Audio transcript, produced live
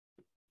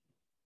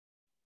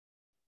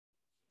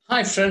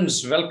Hi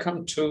friends,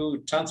 welcome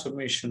to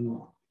Transformation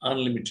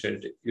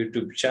Unlimited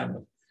YouTube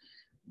channel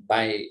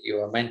by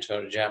your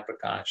mentor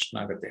Jayaprakash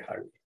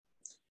Nagathihalli.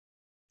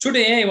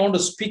 Today I want to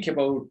speak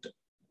about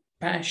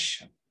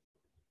passion.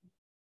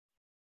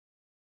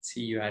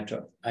 See, you have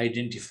to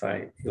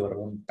identify your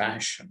own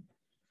passion.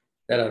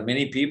 There are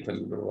many people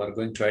who are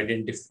going to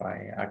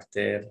identify at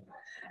their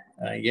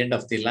end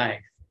of the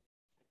life,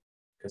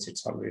 because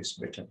it's always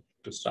better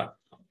to start.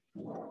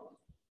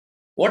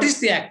 What is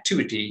the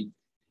activity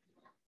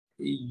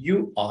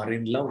you are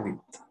in love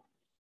with?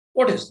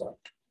 What is that?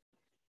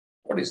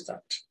 What is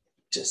that?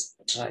 Just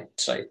try.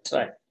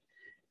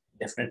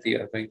 Definitely you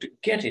are going to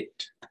get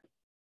it.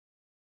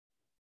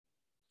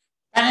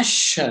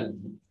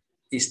 Passion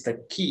is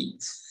the key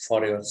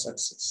for your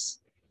success.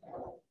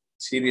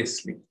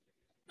 Seriously,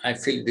 I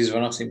feel this is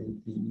one of the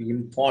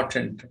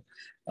important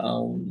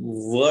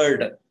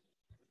word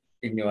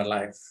in your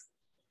life.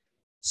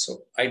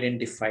 So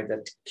identify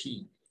that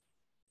key,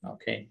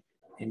 okay,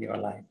 in your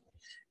life.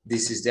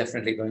 This is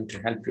definitely going to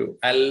help you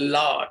a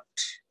lot.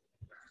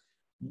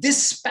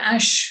 This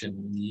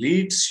passion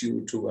leads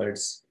you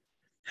towards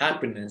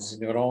happiness in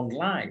your own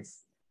life.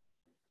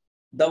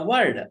 The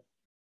word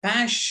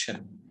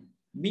passion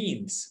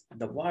means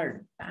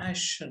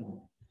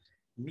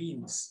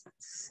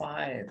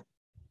fire.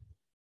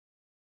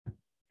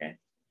 Okay?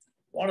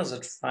 What is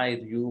that fire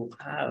you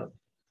have?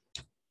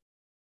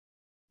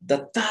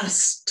 The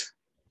thirst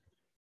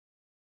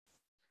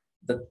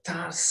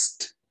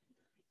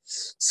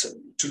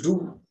to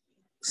do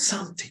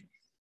something.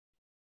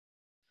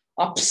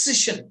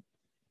 Obsession,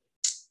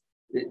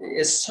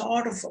 a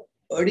sort of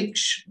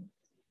addiction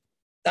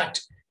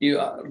that you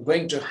are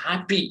going to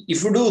happy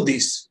if you do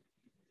this.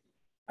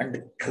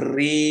 And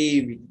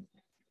craving.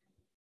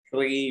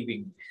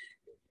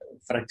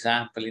 For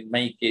example, in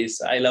my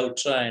case, I love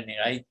training.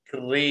 I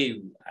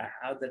crave. I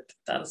have that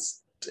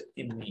thirst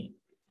in me.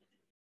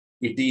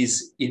 It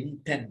is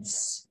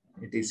intense.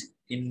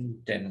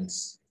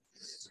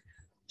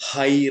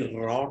 High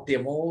wrought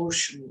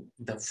emotion,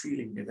 the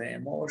feeling, the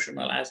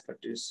emotional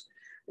aspect is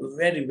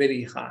very,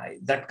 very high.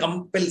 That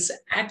compels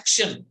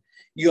action.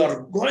 You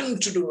are going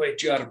to do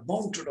it. You are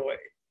bound to do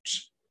it.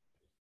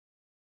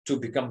 To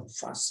become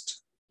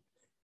first.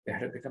 You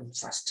have to become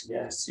first.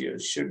 Yes, you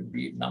should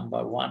be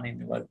number one in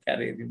your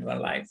career, in your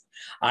life.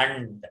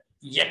 And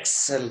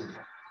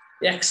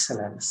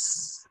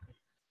excellence.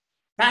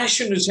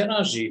 Passion is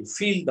energy.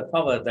 Feel the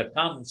power that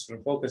comes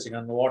from focusing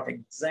on what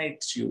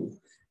excites you.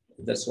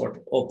 That's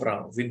what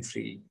Oprah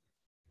Winfrey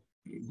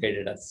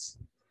guided us.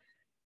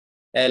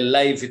 A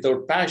life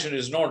without passion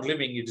is not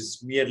living, it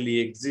is merely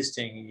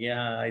existing.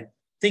 Yeah, I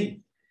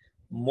think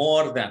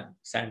more than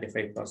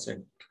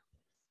 75%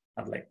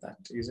 are like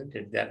that, isn't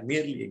it? They are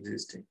merely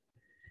existing.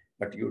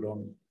 But you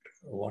don't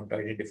want to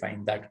identify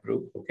in that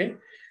group, okay?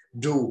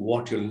 Do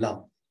what you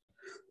love.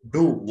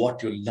 Do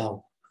what you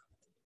love.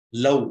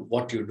 Love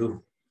what you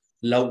do.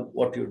 Love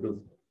what you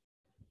do.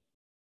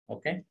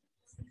 Okay?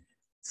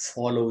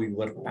 Follow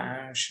your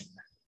passion.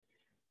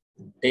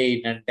 Day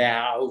in and day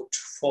out,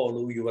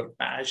 follow your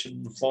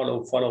passion.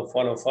 Follow.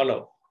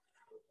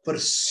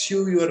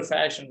 Pursue your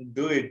passion.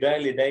 Do it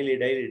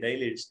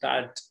daily.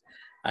 Start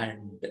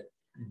and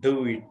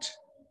do it.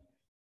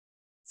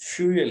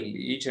 Fuel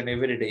each and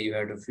every day. You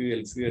have to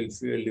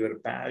fuel your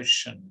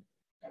passion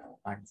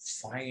and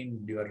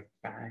find your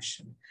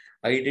passion.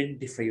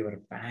 Identify your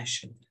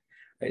passion.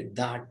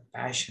 That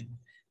passion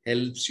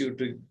helps you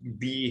to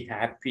be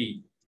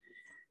happy.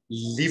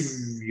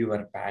 Live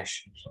your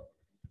passion.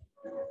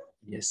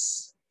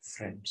 Yes,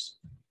 friends,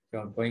 you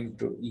are going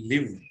to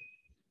live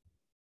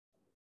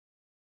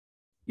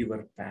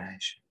your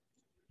passion.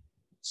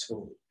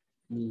 So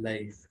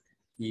life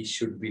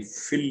should be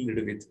filled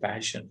with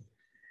passion.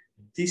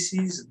 This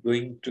is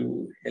going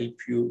to help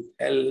you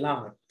a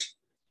lot.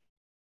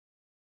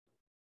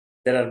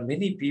 There are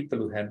many people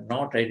who have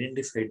not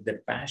identified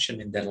their passion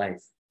in their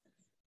life,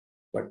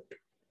 but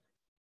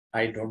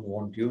I don't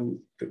want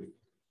you to be.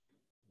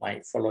 My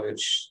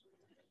followers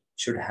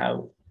should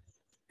have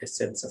a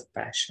sense of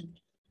passion.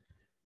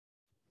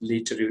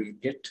 Later you will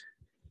get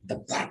the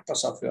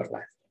purpose of your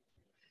life.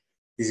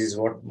 This is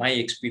what my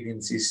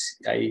experience is.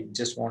 I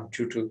just want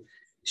you to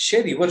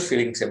share your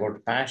feelings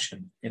about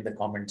passion in the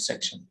comment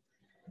section.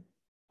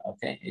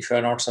 Okay. If you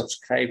are not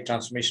subscribed,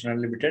 Transformation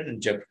Unlimited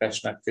and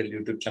Jayaprakash Nagathihalli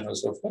YouTube channel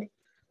so far,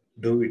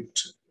 do it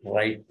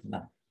right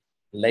now.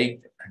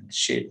 Like and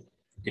share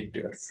it to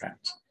your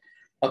friends.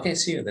 Okay.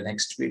 See you in the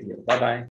next video. Bye-bye.